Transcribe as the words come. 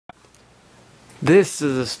This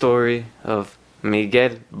is a story of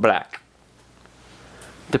Miguel Black,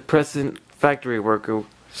 depressant factory worker,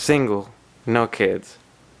 single, no kids.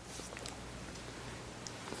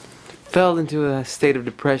 Fell into a state of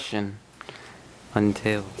depression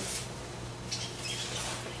until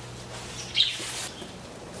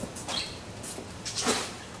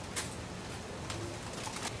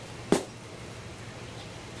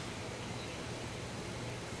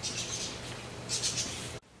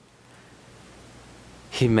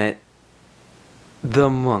he met the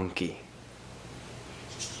monkey.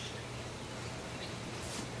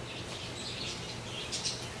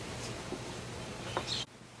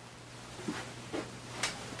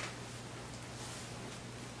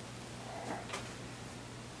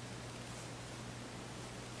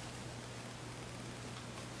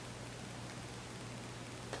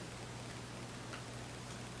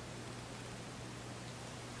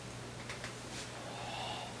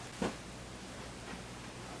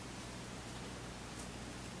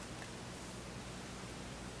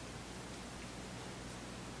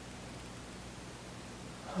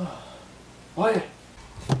 What?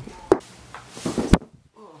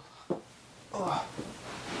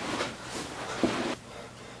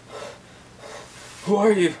 Who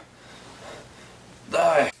are you?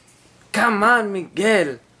 Come on,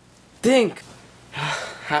 Miguel. Think.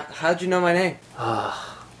 How'd you know my name?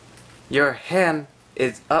 Your hand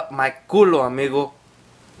is up my culo, amigo.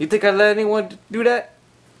 You think I'd let anyone do that?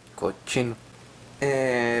 Cochino.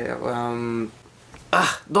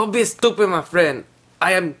 Don't be stupid, my friend.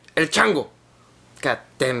 I am El Chango. God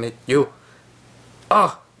damn it, you.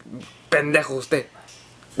 Oh, pendejo usted.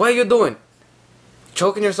 What are you doing?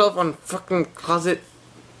 Choking yourself on fucking closet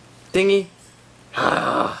thingy?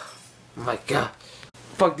 Ah, my God.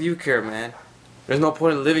 Fuck do you care, man? There's no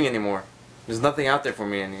point in living anymore. There's nothing out there for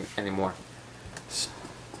me anymore. It's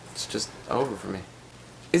just over for me.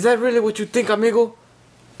 Is that really what you think, amigo?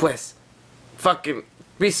 Pues, fucking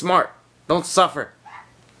be smart. Don't suffer.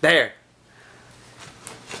 There.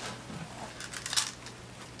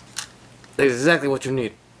 That's exactly what you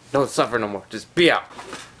need. Don't suffer no more. Just be out.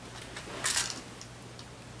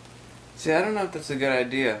 See, I don't know if that's a good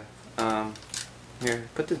idea. Here,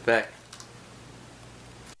 put this back.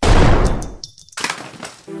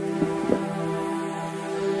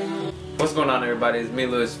 What's going on, everybody? It's me,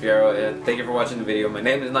 Luis Fierro. Thank you for watching the video. My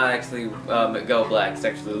name is not actually Miguel Black. It's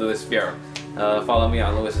actually Luis Fierro. Follow me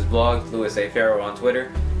on Luis's blog, Luis A. Fierro on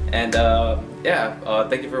Twitter. And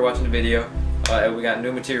thank you for watching the video. We got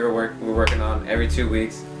new material we're working on every 2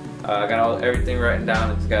 weeks. I got everything written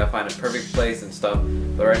down. I just gotta find a perfect place and stuff.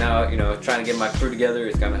 But right now, trying to get my crew together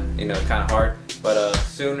is kind of hard. But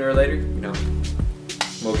sooner or later,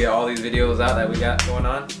 we'll get all these videos out that we got going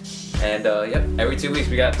on. And yep, every 2 weeks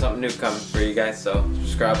we got something new coming for you guys. So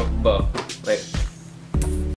subscribe up above. Later.